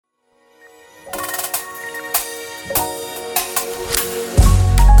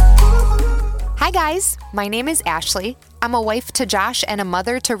Hi guys, my name is Ashley. I'm a wife to Josh and a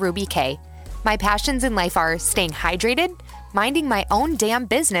mother to Ruby Kay. My passions in life are staying hydrated, minding my own damn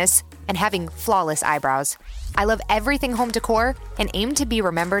business, and having flawless eyebrows. I love everything home decor and aim to be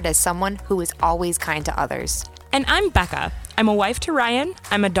remembered as someone who is always kind to others. And I'm Becca. I'm a wife to Ryan,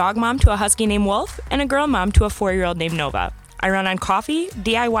 I'm a dog mom to a husky named Wolf, and a girl mom to a 4-year-old named Nova. I run on coffee,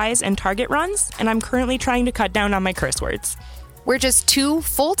 DIYs, and Target runs, and I'm currently trying to cut down on my curse words. We're just two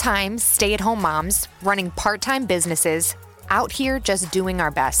full-time stay-at-home moms running part-time businesses, out here just doing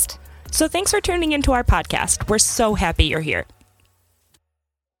our best. So thanks for tuning into our podcast. We're so happy you're here.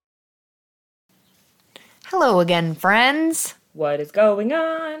 Hello again, friends. What is going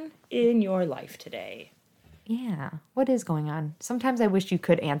on in your life today? Yeah, what is going on? Sometimes I wish you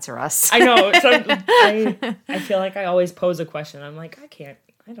could answer us. I know. I feel like I always pose a question. I'm like, I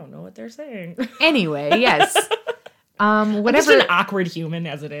don't know what they're saying. Anyway, yes. I'm just an awkward human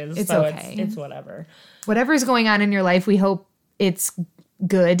as it is. It's so okay. It's whatever. Whatever's going on in your life, we hope it's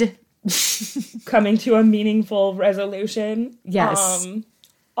good. Coming to a meaningful resolution. Yes.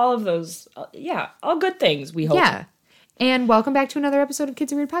 All of those, all good things, we hope. Yeah. And welcome back to another episode of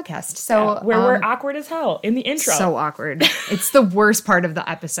Kids Who Read Podcast. So where we're awkward as hell in the intro. So awkward. It's the worst part of the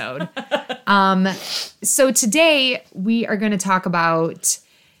episode. So today we are going to talk about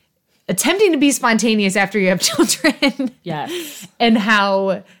attempting to be spontaneous after you have children. Yes. And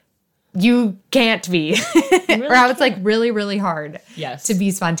how you can't be. Or how it's like really, really hard to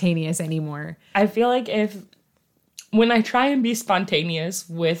be spontaneous anymore. I feel like when I try and be spontaneous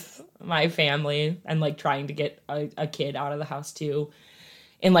with my family and like trying to get a kid out of the house too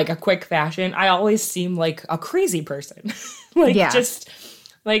in like a quick fashion, I always seem like a crazy person. Just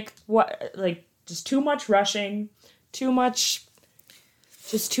too much rushing, too much.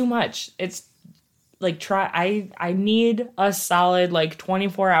 It's like I need a solid like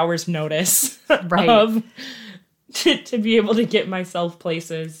 24 hours notice right. to be able to get myself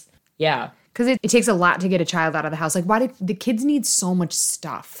places. Yeah. Because it takes a lot to get a child out of the house. Like, why do the kids need so much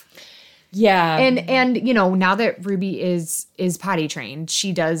stuff? Yeah. And you know, now that Ruby is potty trained,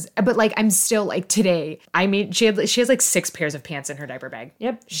 she does. But like, I'm still like today, she has like 6 pairs of pants in her diaper bag.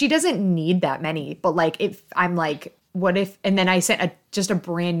 Yep. She doesn't need that many. But like, if I'm like, what if? And then I sent just a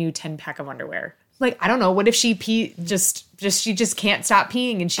brand new 10-pack of underwear. Like, I don't know. What if she she just can't stop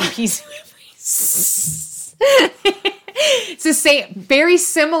peeing and she pees? It's the same, very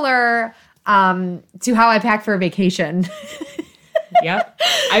similar to how I pack for a vacation. Yep.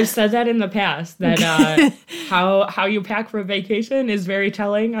 I've said that in the past, that how you pack for a vacation is very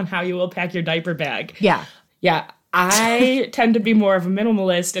telling on how you will pack your diaper bag. Yeah. Yeah. I tend to be more of a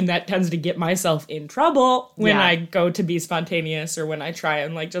minimalist, and that tends to get myself in trouble when I go to be spontaneous, or when I try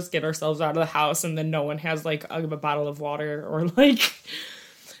and like just get ourselves out of the house and then no one has like a bottle of water, or like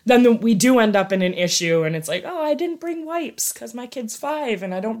then we do end up in an issue and it's like, oh, I didn't bring wipes because my kid's 5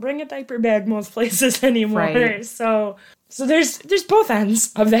 and I don't bring a diaper bag most places anymore. Right. So there's both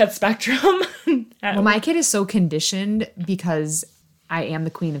ends of that spectrum. Well, my kid is so conditioned because I am the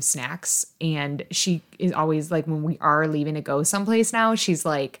queen of snacks, and she is always like, when we are leaving to go someplace now, she's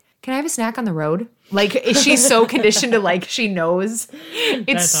like, can I have a snack on the road? Like, she's so conditioned to like, she knows. It's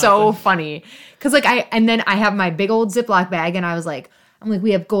That's so awesome. funny. Cause like and then I have my big old Ziploc bag, and I'm like,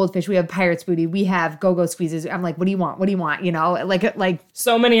 we have goldfish, we have pirate's booty, we have go-go squeezes. I'm like, what do you want? What do you want? You know, like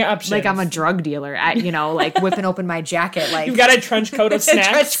so many options. Like I'm a drug dealer at, you know, like whipping open my jacket. Like, you've got a trench coat of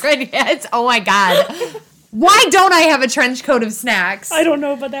snacks. Yes. Oh my God. Why don't I have a trench coat of snacks? I don't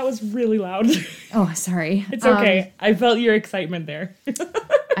know, but that was really loud. Oh, sorry. It's okay. I felt your excitement there.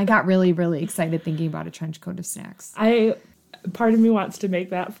 I got really, really excited thinking about a trench coat of snacks. Part of me wants to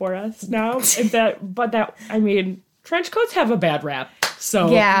make that for us now. I mean, trench coats have a bad rap.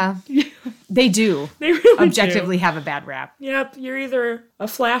 So yeah, they do. They really objectively have a bad rap. Yep, you're either a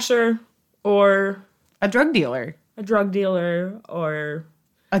flasher or a drug dealer. Or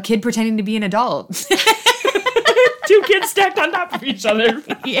a kid pretending to be an adult. 2 kids stacked on top of each other.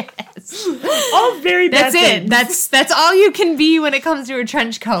 Yes. All very bad things. That's all you can be when it comes to a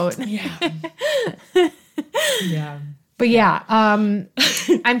trench coat. Yeah. Yeah. But yeah, I'm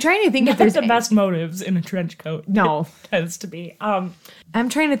trying to think if there's the best motives in a trench coat. No. Tends to be. I'm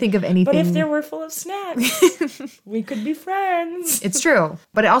trying to think of anything. But if they were full of snacks, we could be friends. It's true.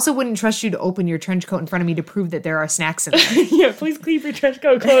 But I also wouldn't trust you to open your trench coat in front of me to prove that there are snacks in there. Yeah, please keep your trench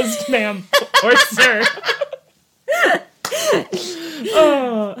coat closed, ma'am. Or sir.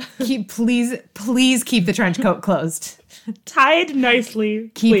 Oh. Please keep the trench coat closed. Tied nicely.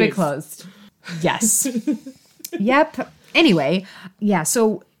 Keep please. it closed. Yes. Yep. Anyway, yeah,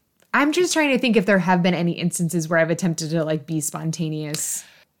 so I'm just trying to think if there have been any instances where I've attempted to like be spontaneous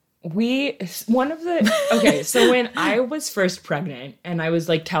So when I was first pregnant and I was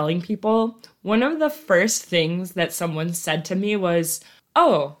like telling people, one of the first things that someone said to me was,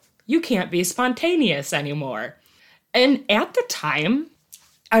 "Oh, you can't be spontaneous anymore." And at the time,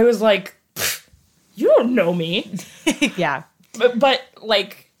 I was like, "You don't know me." Yeah. But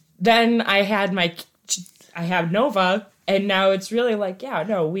like, then I have Nova, and now it's really like, yeah,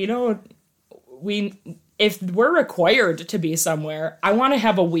 no, if we're required to be somewhere, I want to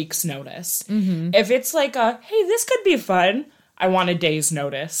have a week's notice. Mm-hmm. If it's like hey, this could be fun, I want a day's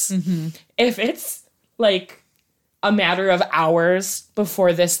notice. Mm-hmm. If it's like a matter of hours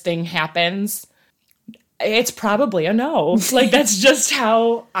before this thing happens, it's probably a no. Like, that's just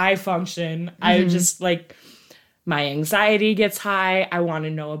how I function. Mm-hmm. I just, like, my anxiety gets high. I want to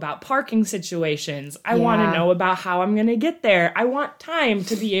know about parking situations. I want to know about how I'm going to get there. I want time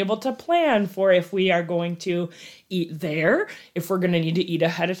to be able to plan for if we are going to eat there, if we're going to need to eat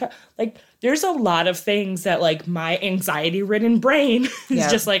ahead of time. Like, there's a lot of things that, like, my anxiety-ridden brain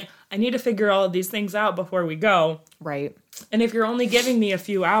is just like, I need to figure all of these things out before we go. Right. And if you're only giving me a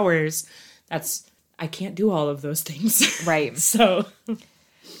few hours, I can't do all of those things. Right. So,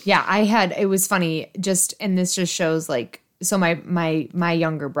 yeah, it was funny, and this just shows, like, so my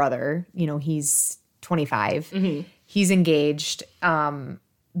younger brother, you know, he's 25. Mm-hmm. He's engaged.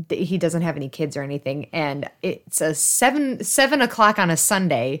 He doesn't have any kids or anything. And it's a 7 o'clock on a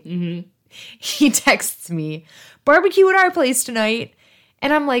Sunday. Mm-hmm. He texts me, "Barbecue at our place tonight."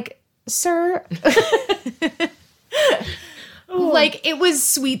 And I'm like, "Sir." Like, it was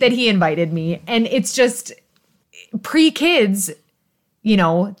sweet that he invited me. And it's just pre-kids, you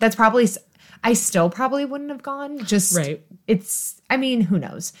know, that's probably, I still probably wouldn't have gone. Just, right. I mean, who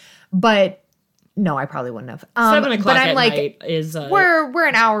knows? But no, I probably wouldn't have. 7 o'clock at night is... We're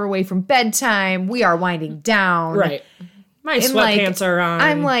an hour away from bedtime. We are winding down. Right. My sweatpants are on.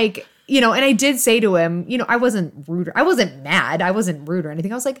 I'm like, you know, and I did say to him, you know, I wasn't rude. I wasn't mad. I wasn't rude or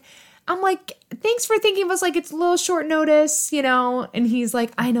anything. I'm like, "Thanks for thinking of us. Like, it's a little short notice, you know?" And he's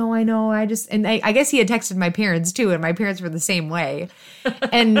like, I know. I guess he had texted my parents too. And my parents were the same way.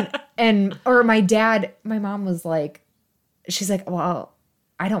 Or my mom was like, she's like, "Well,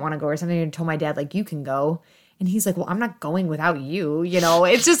 I don't want to go," or something. And told my dad, like, "You can go." And he's like, "Well, I'm not going without you." You know,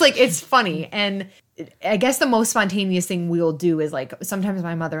 it's just like, it's funny. And I guess the most spontaneous thing we'll do is, like, sometimes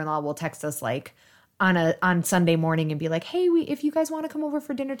my mother-in-law will text us, like, on Sunday morning and be like, "Hey, if you guys want to come over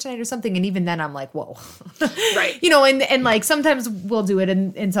for dinner tonight or something." And even then I'm like, whoa. Right. You know, and like, sometimes we'll do it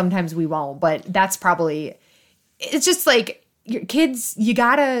and sometimes we won't. But that's probably, it's just like, your kids, you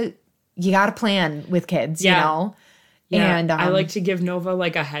gotta plan with kids, you know? Yeah. And I like to give Nova,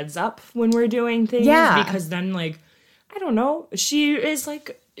 like, a heads up when we're doing things. Yeah. Because then, like, I don't know, she's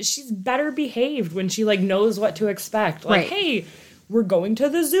better behaved when she, like, knows what to expect. Like, hey, we're going to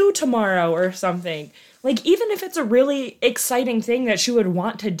the zoo tomorrow or something. Like, even if it's a really exciting thing that she would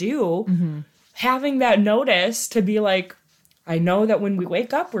want to do, mm-hmm. having that notice to be like, I know that when we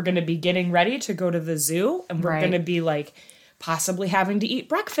wake up, we're going to be getting ready to go to the zoo, and we're going to be, like, possibly having to eat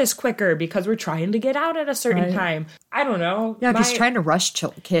breakfast quicker because we're trying to get out at a certain time. I don't know. Yeah, because trying to rush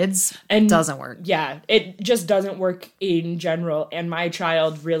kids doesn't work. Yeah, it just doesn't work in general. And my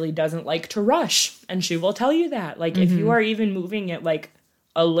child really doesn't like to rush. And she will tell you that. Like, mm-hmm. if you are even moving at, like,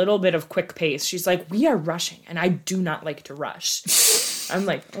 a little bit of quick pace, she's like, "We are rushing, and I do not like to rush." I'm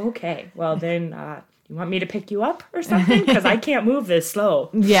like, okay, well, then you want me to pick you up or something? Because I can't move this slow.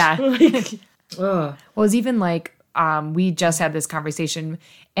 Yeah. Well, it's even like, we just had this conversation,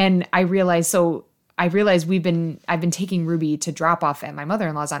 and I realized I've been taking Ruby to drop off at my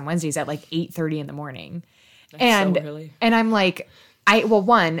mother-in-law's on Wednesdays at like 8:30 in the morning. That's so early. And I'm like,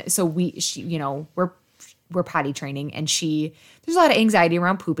 we're potty training, and there's a lot of anxiety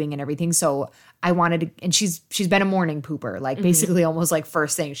around pooping and everything. So I wanted to, and she's been a morning pooper, like, mm-hmm. basically almost like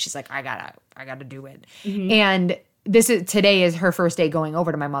first thing. She's like, I gotta do it. Mm-hmm. And today is her first day going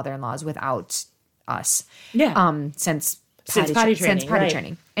over to my mother-in-law's without us. Yeah. Since potty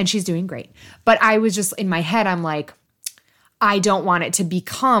training. And she's doing great. But I was just, in my head, I'm like, I don't want it to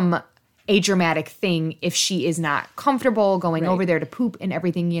become a dramatic thing if she is not comfortable going over there to poop and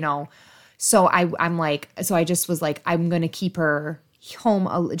everything, you know. So I just was like, I'm going to keep her home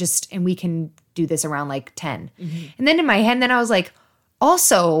and we can do this around like 10. Mm-hmm. And then in my head, I was like,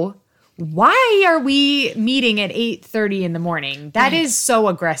 also, why are we meeting at 8:30 in the morning? That is so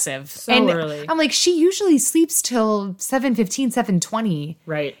aggressive. So early. I'm like, she usually sleeps till 7:15, 7:20.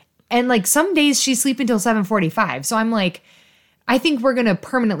 Right. And like, some days she's sleeping till 7:45. So I'm like, I think we're going to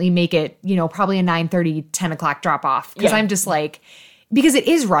permanently make it, you know, probably a 9:30, 10 o'clock drop off. Because I'm just like, because it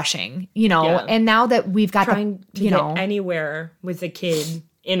is rushing, you know, and now that we've got trying to get anywhere with a kid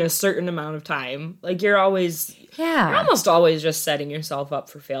in a certain amount of time. Like, you're almost always just setting yourself up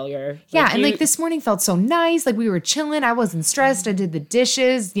for failure. Yeah, and like this morning felt so nice. Like we were chilling. I wasn't stressed. I did the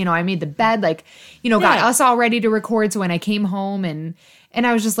dishes. You know, I made the bed. Like, you know, got us all ready to record. So when I came home and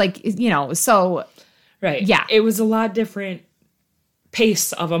I was just like, you know, so. Right. Yeah. It was a lot different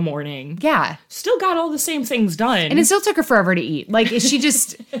pace of a morning. Yeah. Still got all the same things done. And it still took her forever to eat. Like she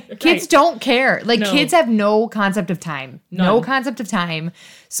just, kids don't care. Like kids have no concept of time. No concept of time.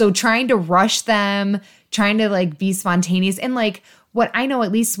 So trying to rush them, trying to like be spontaneous. And like what I know,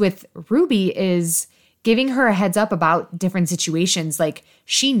 at least with Ruby, is giving her a heads up about different situations. Like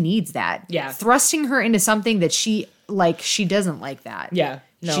she needs that. Yeah. Thrusting her into something that she doesn't like that. Yeah.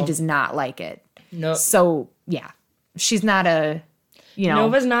 No. She does not like it. No. So yeah, she's not a, you know.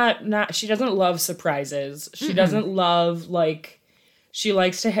 Nova's not, she doesn't love surprises. She doesn't love, like, she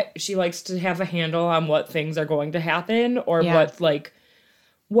likes to have a handle on what things are going to happen or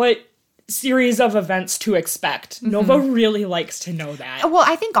what series of events to expect. Nova really likes to know that. Well,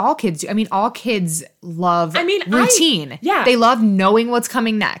 I think all kids do. I mean, all kids love routine. Yeah. They love knowing what's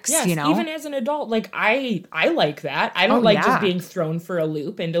coming next, yes, you know? Even as an adult, like, I like that. I don't just being thrown for a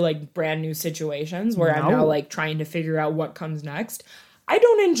loop into, like, brand new situations where I'm now, like, trying to figure out what comes next. I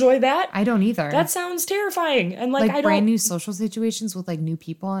don't enjoy that. I don't either. That sounds terrifying. And like I don't brand new social situations with like new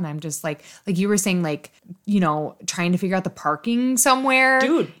people, and I'm just like you were saying, like, you know, trying to figure out the parking somewhere.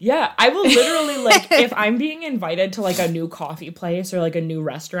 Dude, yeah. I will literally like if I'm being invited to like a new coffee place or like a new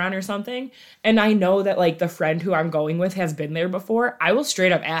restaurant or something, and I know that like the friend who I'm going with has been there before, I will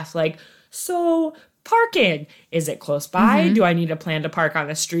straight up ask like, so parking, is it close by? Do I need a plan to park on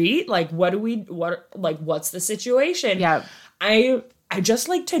the street? Like what's the situation? Yeah. I just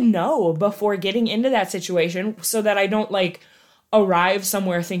like to know before getting into that situation so that I don't like arrive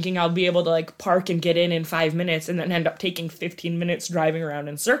somewhere thinking I'll be able to like park and get in 5 minutes and then end up taking 15 minutes driving around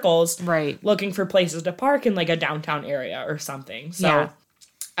in circles. Right. Looking for places to park in like a downtown area or something. So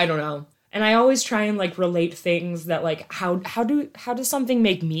I don't know. And I always try and like relate things that like how does something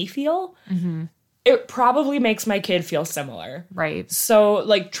make me feel? Mm-hmm. It probably makes my kid feel similar. Right. So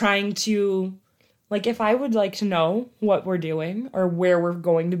like trying to... Like, if I would like to know what we're doing or where we're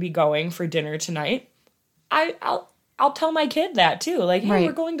going to be going for dinner tonight, I'll tell my kid that, too. Like, hey,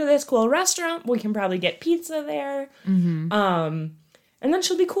 we're going to this cool restaurant. We can probably get pizza there. Mm-hmm. And then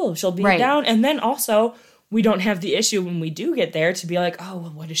she'll be cool. She'll be down. And then also, we don't have the issue when we do get there to be like, oh,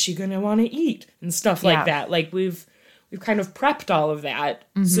 well, what is she going to want to eat? And stuff like that. Like, we've kind of prepped all of that.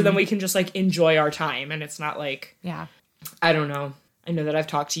 So then we can just, like, enjoy our time. And it's not like... Yeah. I don't know. I know that I've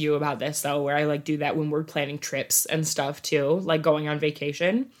talked to you about this, though, where I, like, do that when we're planning trips and stuff, too, like going on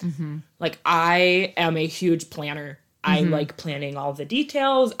vacation. Mm-hmm. Like, I am a huge planner. I like planning all the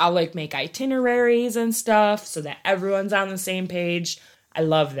details. I'll, like, make itineraries and stuff so that everyone's on the same page. I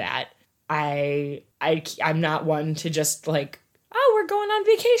love that. I'm not one to just, like, oh, we're going on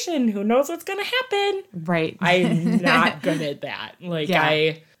vacation. Who knows what's going to happen? Right. I'm not good at that. Like,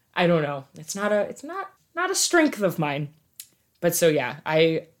 I don't know. It's not a strength of mine. But so, yeah,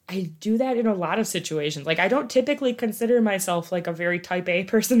 I do that in a lot of situations. Like, I don't typically consider myself, like, a very type A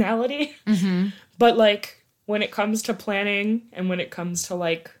personality. Mm-hmm. But, like, when it comes to planning and when it comes to,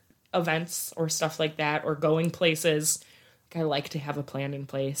 like, events or stuff like that or going places, like, I like to have a plan in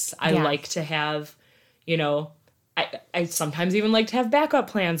place. I like to have, you know, I sometimes even like to have backup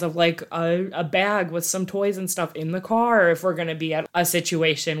plans of, like, a bag with some toys and stuff in the car if we're going to be at a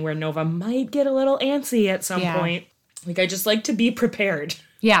situation where Nova might get a little antsy at some point. Like, I just like to be prepared.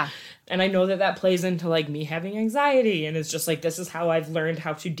 Yeah. And I know that plays into, like, me having anxiety. And it's just, like, this is how I've learned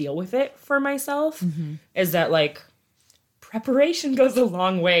how to deal with it for myself. Mm-hmm. Is that, like, preparation goes a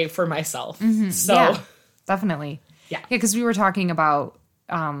long way for myself. Mm-hmm. So. Yeah, definitely. Yeah. Yeah, because we were talking about,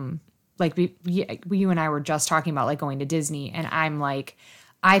 like, you and I were just talking about, like, going to Disney. And I'm, like,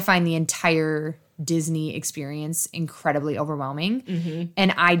 I find the entire Disney experience incredibly overwhelming. Mm-hmm.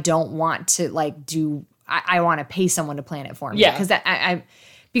 And I don't want to, like, do... I want to pay someone to plan it for me. Yeah.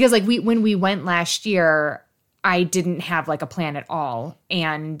 Because like when we went last year, I didn't have like a plan at all.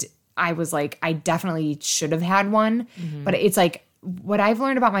 And I was like, I definitely should have had one. Mm-hmm. But it's like, what I've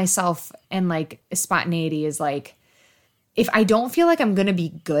learned about myself and like spontaneity is like, if I don't feel like I'm going to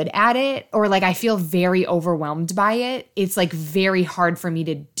be good at it or like I feel very overwhelmed by it, it's like very hard for me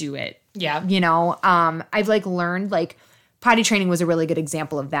to do it. Yeah. You know, I've like learned like potty training was a really good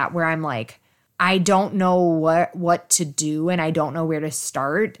example of that where I'm like, I don't know what to do and I don't know where to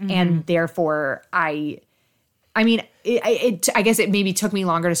start. Mm-hmm. And therefore I mean, I guess it maybe took me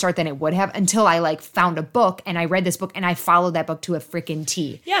longer to start than it would have until I like found a book and I read this book and I followed that book to a freaking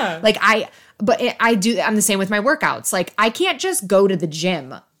T. Yeah. Like I'm the same with my workouts. Like I can't just go to the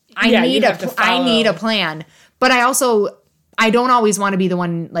gym. I need a plan. But I don't always want to be the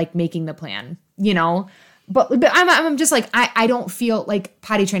one like making the plan, you know? But I'm just like, I don't feel like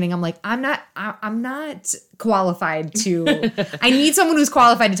potty training. I'm like, I'm not qualified to, I need someone who's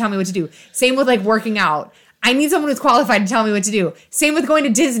qualified to tell me what to do. Same with like working out. I need someone who's qualified to tell me what to do. Same with going to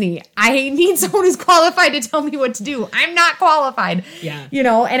Disney. I need someone who's qualified to tell me what to do. I'm not qualified. Yeah. You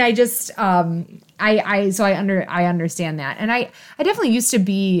know, and I just, I understand that. And I definitely used to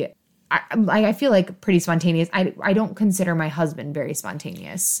be, I feel like pretty spontaneous. I don't consider my husband very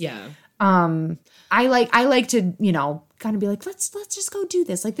spontaneous. Yeah. I like to, you know, kind of be like, let's just go do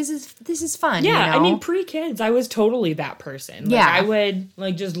this. Like, this is fun. Yeah. You know? I mean, pre-kids, I was totally that person. Like, yeah. I would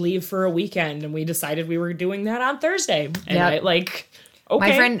like just leave for a weekend and we decided we were doing that on Thursday. And I like,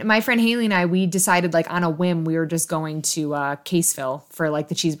 okay. My friend Haley and I, we decided like on a whim, we were just going to Caseville for like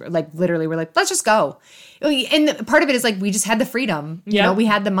the cheeseburger. Like literally we're like, let's just go. And part of it is like, we just had the freedom, you know, we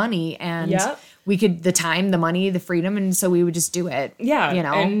had the money and we could, the time, the money, the freedom. And so we would just do it. Yeah. You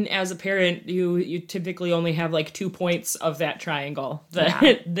know, and as a parent, you typically only have like 2 points of that triangle,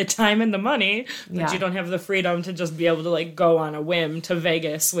 the time and the money, but you don't have the freedom to just be able to like go on a whim to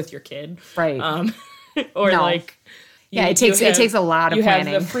Vegas with your kid. Right. Or like, it takes a lot of planning.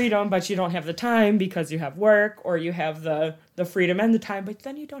 You have the freedom, but you don't have the time because you have work, or you have the freedom and the time, but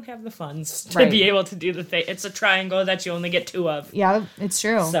then you don't have the funds to be able to do the thing. It's a triangle that you only get 2 of. Yeah, it's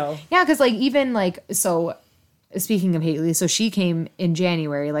true. So yeah, because like even like so. Speaking of Haley, so she came in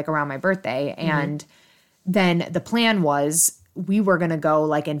January, like around my birthday, and then the plan was we were gonna go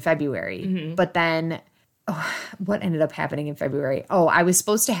like in February, but then what ended up happening in February? Oh, I was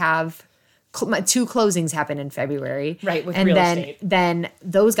supposed to have. My 2 closings happened in February. Right, with and real then, estate. Then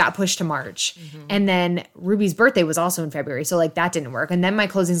those got pushed to March. And then Ruby's birthday was also in February. So like that didn't work. And then my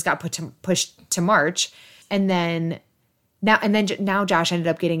closings got pushed to March. And then now Josh ended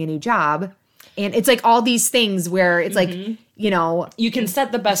up getting a new job. And it's like all these things where it's like, you know. You can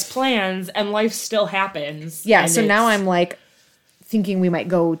set the best plans and life still happens. Yeah, so now I'm like thinking we might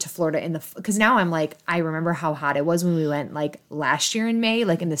go to Florida because now I'm like, I remember how hot it was when we went like last year in May,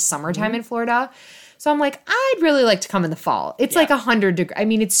 like in the summertime in Florida. So I'm like, I'd really like to come in the fall. It's like 100 degrees. I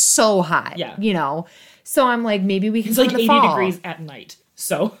mean, it's so hot, you know? So I'm like, maybe we can come like in the 80 fall. degrees at night.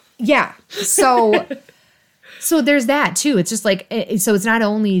 So yeah. So there's that too. It's just like, so it's not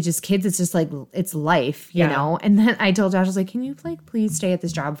only just kids, it's just like, it's life, you know? And then I told Josh, I was like, can you like please stay at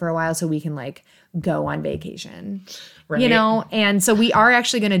this job for a while so we can like go on vacation, you know? And so we are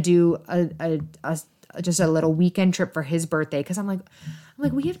actually going to do just a little weekend trip for his birthday. Cause I'm like,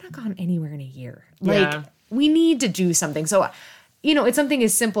 we have not gone anywhere in a year. Like we need to do something. So, you know, it's something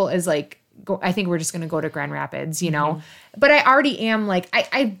as simple as like, I think we're just going to go to Grand Rapids, you know, but I already am like,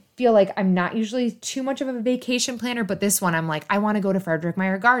 I feel like I'm not usually too much of a vacation planner, but this one I'm like, I want to go to Frederick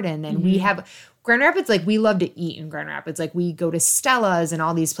Meyer Garden and we have Grand Rapids. Like we love to eat in Grand Rapids. Like we go to Stella's and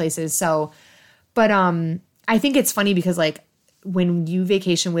all these places. So, but I think it's funny because like when you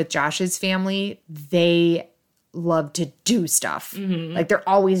vacation with Josh's family, they love to do stuff. Like they're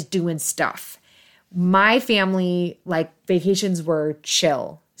always doing stuff. My family, like vacations were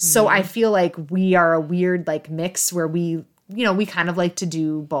chill. So I feel like we are a weird like mix where we, you know, we kind of like to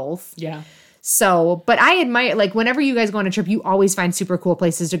do both. Yeah. So, but I admire, like, whenever you guys go on a trip, you always find super cool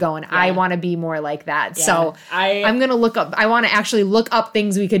places to go. And I want to be more like that. Yeah. So I'm going to I want to actually look up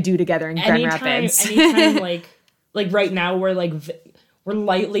things we could do together in Grand Rapids. Anytime, like right now we're like, we're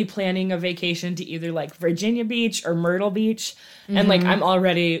lightly planning a vacation to either like Virginia Beach or Myrtle Beach. And like, I'm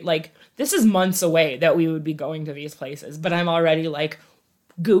already like, this is months away that we would be going to these places, but I'm already like,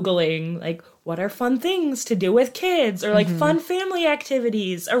 Googling like what are fun things to do with kids or like fun family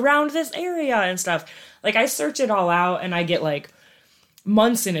activities around this area and stuff. Like I search it all out and I get like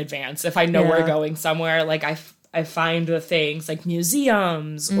months in advance if I know we're going somewhere. Like I find the things like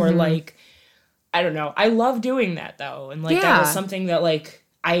museums or like I don't know. I love doing that though, and like that was something that like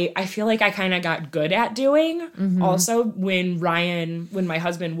I feel like I kind of got good at doing. Also, when my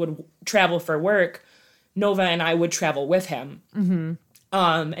husband would travel for work, Nova and I would travel with him.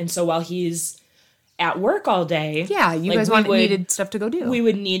 And so while he's at work all day, you guys needed stuff to go do. We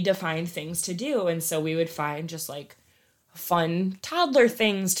would need to find things to do, and so we would find just like fun toddler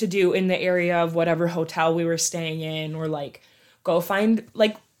things to do in the area of whatever hotel we were staying in, or like go find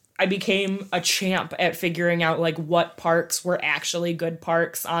like. I became a champ at figuring out like what parks were actually good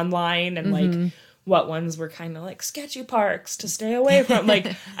parks online and like what ones were kind of like sketchy parks to stay away from.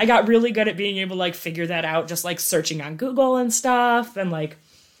 Like, I got really good at being able to like figure that out, just like searching on Google and stuff. And like,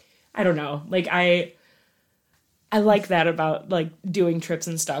 I don't know, like I like that about like doing trips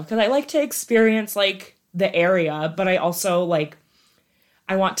and stuff, because I like to experience like the area, but I also like,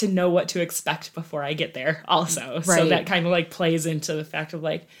 I want to know what to expect before I get there also. Right. So that kind of like plays into the fact of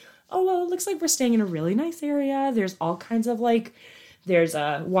like, oh, well, it looks like we're staying in a really nice area. There's all kinds of like, there's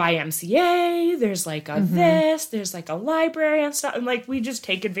a YMCA, there's like a this, there's like a library and stuff. And like, we just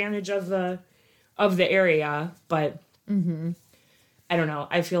take advantage of the area. But I don't know.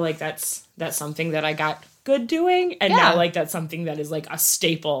 I feel like that's something that I got good doing. And now like that's something that is like a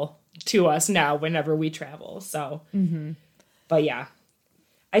staple to us now whenever we travel. So, but yeah,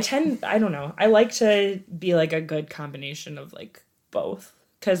 I don't know. I like to be like a good combination of like both.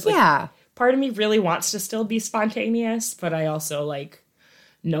 Because like, part of me really wants to still be spontaneous, but I also like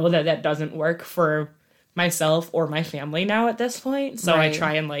know that doesn't work for myself or my family now at this point. So I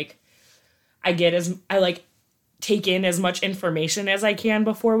try and like, I like take in as much information as I can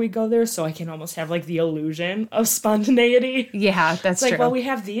before we go there, so I can almost have like the illusion of spontaneity. Yeah, that's like, true. well, we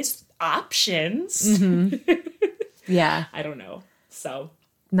have these options. Yeah. I don't know. So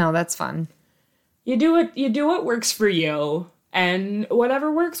no, that's fun. You do what works for you. And whatever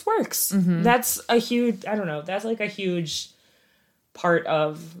works. That's a huge, I don't know, that's like a huge part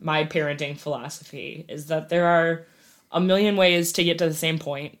of my parenting philosophy, is that there are a million ways to get to the same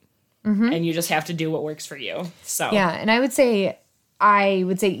point, and you just have to do what works for you. So yeah, and I would say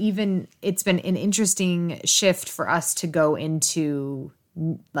even it's been an interesting shift for us to go into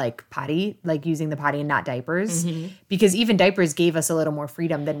like potty, like using the potty and not diapers, because even diapers gave us a little more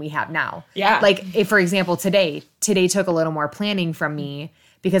freedom than we have now. Yeah. Like if, for example, today took a little more planning from me,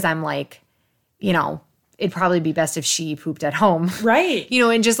 because I'm like, you know, it'd probably be best if she pooped at home. Right. You know,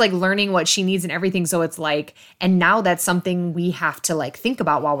 and just like learning what she needs and everything. So it's like, and now that's something we have to like think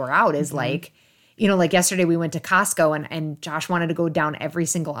about while we're out is like, you know, like yesterday we went to Costco and Josh wanted to go down every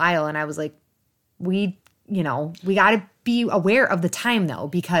single aisle. And I was like, we got to be aware of the time though,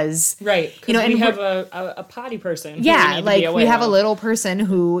 because you know, and we have a potty person. Yeah, like we have a little person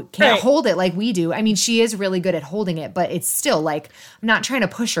who can't hold it like we do. I mean, she is really good at holding it, but it's still like I'm not trying to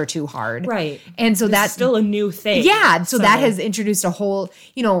push her too hard. Right. And so that's still a new thing. Yeah. So that has introduced a whole,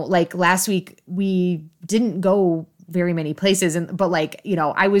 you know, like last week we didn't go very many places, but like, you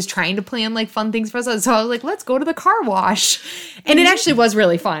know, I was trying to plan like fun things for us, so I was like, let's go to the car wash, and it actually was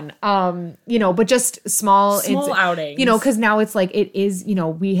really fun, you know, but just small outings, you know, because now it's like it is, you know,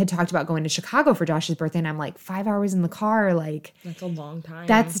 we had talked about going to Chicago for Josh's birthday, and I'm like 5 hours in the car, like that's a long time.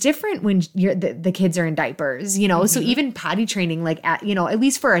 That's different when you're the kids are in diapers, you know. So even potty training, like you know, at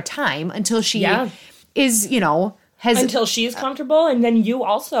least for a time until she is, you know, until she's comfortable, and then you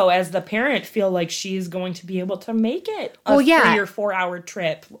also, as the parent, feel like she's going to be able to make it a 3 or 4 hour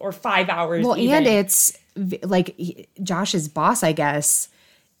trip or 5 hours. Well, even. And it's like Josh's boss, I guess,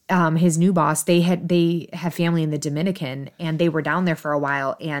 his new boss. They have family in the Dominican, and they were down there for a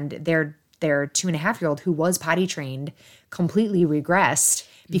while, and their 2.5-year-old, who was potty trained, completely regressed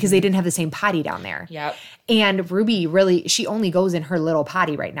because they didn't have the same potty down there. Yep. And Ruby really, she only goes in her little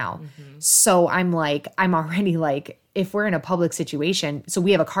potty right now. So I'm already like, if we're in a public situation, so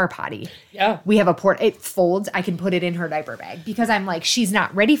we have a car potty. Yeah. We have it folds. I can put it in her diaper bag, because I'm like, she's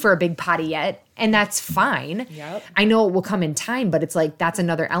not ready for a big potty yet. And that's fine. Yep. I know it will come in time, but it's like, that's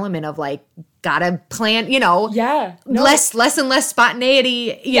another element of like, gotta plan, you know, less and less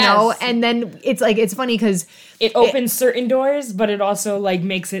spontaneity, you know, and then it's like, it's funny because it opens certain doors, but it also like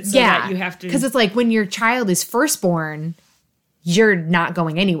makes it so that you have to, because it's like when your child is firstborn, you're not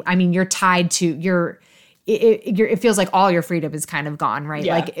going anywhere. I mean, you're tied to it feels like all your freedom is kind of gone, right?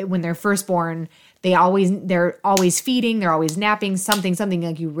 Yeah. Like when they're firstborn, they're always feeding, they're always napping, something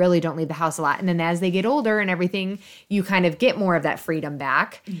like you really don't leave the house a lot. And then as they get older and everything, you kind of get more of that freedom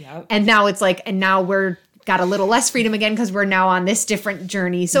back. Yep. And now it's like, and now we're got a little less freedom again because we're now on this different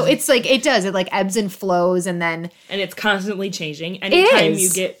journey. So it's like, it like ebbs and flows, and it's constantly changing. Anytime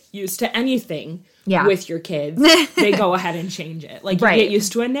you get used to anything with your kids, they go ahead and change it. Like you get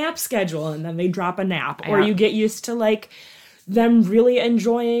used to a nap schedule and then they drop a nap, or you get used to like them really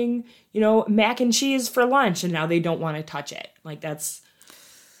enjoying, you know, mac and cheese for lunch, and now they don't want to touch it. Like that's,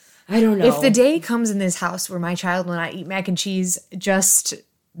 I don't know. If the day comes in this house where my child will not eat mac and cheese, I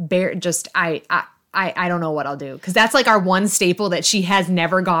don't know what I'll do, because that's like our one staple that she has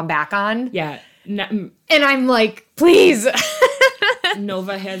never gone back on. Yeah. And I'm like, please.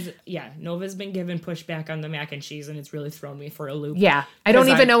 Nova's been given pushback on the mac and cheese, and it's really thrown me for a loop. Yeah. I don't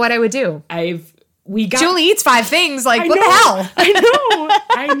even know what I would do. She only eats 5 things. Like, what the hell?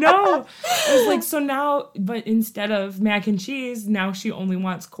 I know. I was like, so now, but instead of mac and cheese, now she only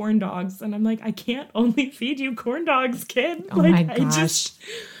wants corn dogs. And I'm like, I can't only feed you corn dogs, kid. Oh my gosh.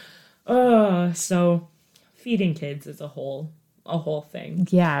 So feeding kids is a whole thing.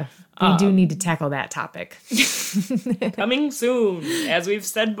 Yeah. We do need to tackle that topic. Coming soon, as we've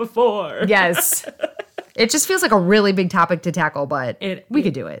said before. Yes. It just feels like a really big topic to tackle, but we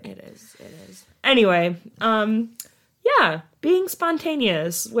could do it. It is. Anyway, being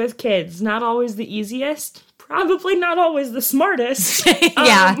spontaneous with kids, not always the easiest, probably not always the smartest.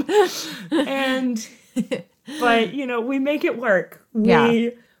 Yeah. But, we make it work.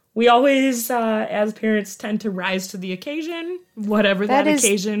 We always, as parents, tend to rise to the occasion, whatever that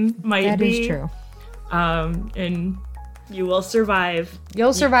occasion might be. That is true. And you will survive.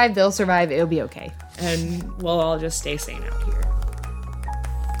 You'll survive, they'll survive, it'll be okay. And we'll all just stay sane out here.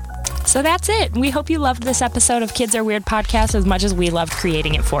 So that's it. We hope you loved this episode of Kids Are Weird podcast as much as we loved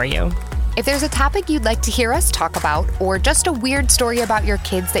creating it for you. If there's a topic you'd like to hear us talk about, or just a weird story about your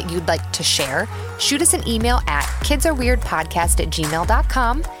kids that you'd like to share, shoot us an email at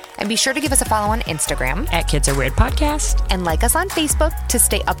kidsareweirdpodcast@gmail.com, and be sure to give us a follow on Instagram at Kids Are Weird Podcast, and like us on Facebook to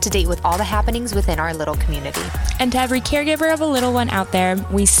stay up to date with all the happenings within our little community. And to every caregiver of a little one out there,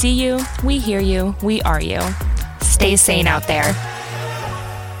 we see you, we hear you, we are you. Stay sane out there.